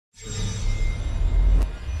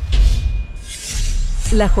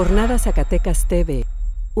La Jornada Zacatecas TV,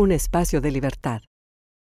 un espacio de libertad.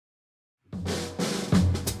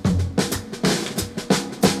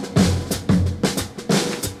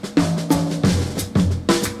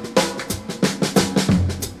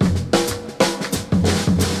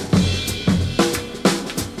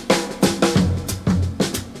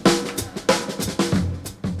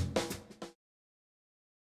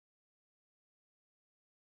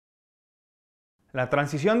 La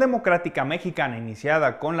transición democrática mexicana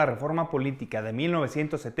iniciada con la reforma política de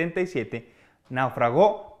 1977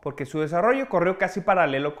 naufragó porque su desarrollo corrió casi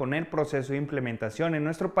paralelo con el proceso de implementación en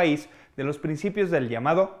nuestro país de los principios del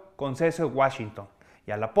llamado Consenso de Washington,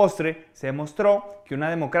 y a la postre se demostró que una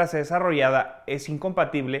democracia desarrollada es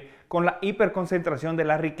incompatible con la hiperconcentración de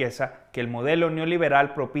la riqueza que el modelo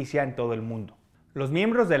neoliberal propicia en todo el mundo. Los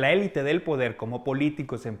miembros de la élite del poder, como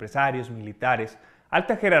políticos, empresarios, militares,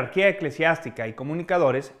 alta jerarquía eclesiástica y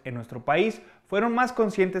comunicadores en nuestro país fueron más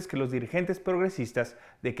conscientes que los dirigentes progresistas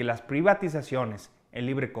de que las privatizaciones, el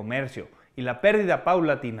libre comercio y la pérdida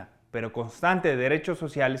paulatina pero constante de derechos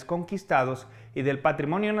sociales conquistados y del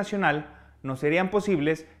patrimonio nacional no serían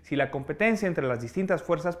posibles si la competencia entre las distintas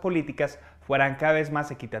fuerzas políticas fueran cada vez más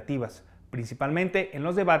equitativas, principalmente en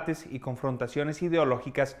los debates y confrontaciones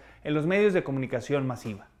ideológicas en los medios de comunicación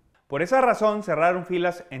masiva. Por esa razón cerraron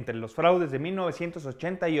filas entre los fraudes de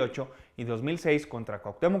 1988 y 2006 contra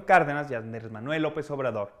Cuauhtémoc Cárdenas y Andrés Manuel López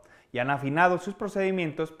Obrador, y han afinado sus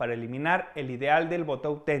procedimientos para eliminar el ideal del voto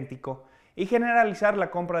auténtico y generalizar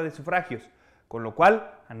la compra de sufragios, con lo cual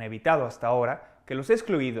han evitado hasta ahora que los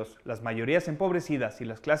excluidos, las mayorías empobrecidas y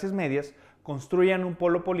las clases medias construyan un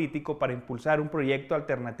polo político para impulsar un proyecto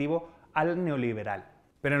alternativo al neoliberal.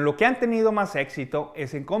 Pero en lo que han tenido más éxito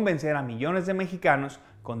es en convencer a millones de mexicanos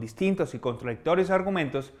con distintos y contradictorios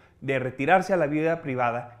argumentos de retirarse a la vida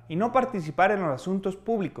privada y no participar en los asuntos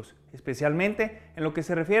públicos, especialmente en lo que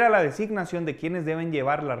se refiere a la designación de quienes deben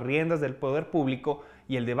llevar las riendas del poder público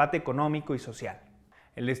y el debate económico y social.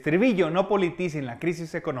 El estribillo "no politicen la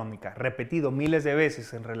crisis económica", repetido miles de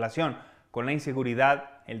veces en relación con la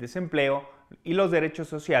inseguridad, el desempleo y los derechos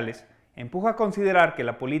sociales, empuja a considerar que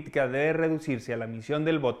la política debe reducirse a la misión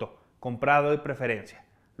del voto comprado de preferencia.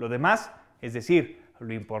 Lo demás, es decir,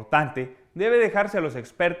 lo importante, debe dejarse a los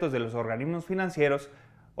expertos de los organismos financieros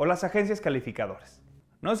o las agencias calificadoras.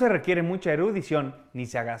 No se requiere mucha erudición ni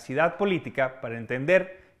sagacidad política para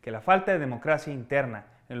entender que la falta de democracia interna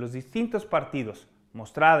en los distintos partidos,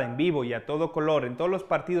 mostrada en vivo y a todo color en todos los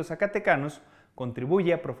partidos zacatecanos,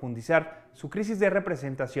 contribuye a profundizar su crisis de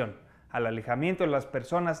representación, al alejamiento de las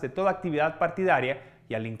personas de toda actividad partidaria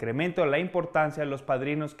y al incremento de la importancia de los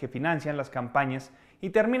padrinos que financian las campañas y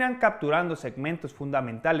terminan capturando segmentos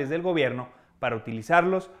fundamentales del gobierno para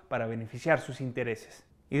utilizarlos para beneficiar sus intereses.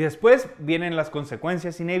 Y después vienen las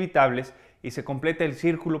consecuencias inevitables y se completa el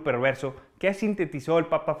círculo perverso que sintetizó el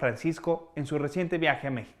Papa Francisco en su reciente viaje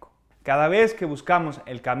a México. Cada vez que buscamos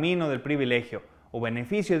el camino del privilegio o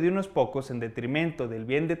beneficio de unos pocos en detrimento del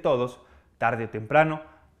bien de todos, tarde o temprano,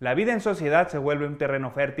 la vida en sociedad se vuelve un terreno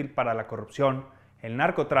fértil para la corrupción, el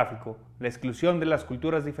narcotráfico, la exclusión de las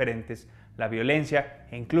culturas diferentes, la violencia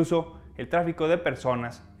e incluso el tráfico de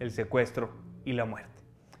personas, el secuestro y la muerte.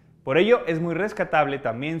 Por ello es muy rescatable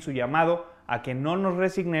también su llamado a que no nos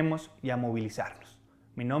resignemos y a movilizarnos.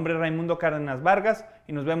 Mi nombre es Raymundo Vargas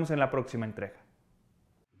y nos vemos en la próxima entrega.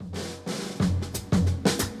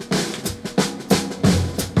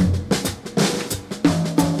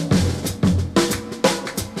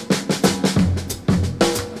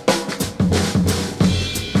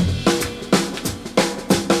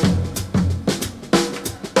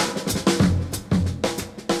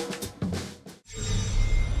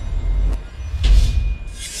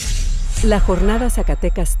 La Jornada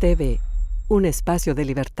Zacatecas TV, un espacio de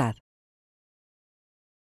libertad.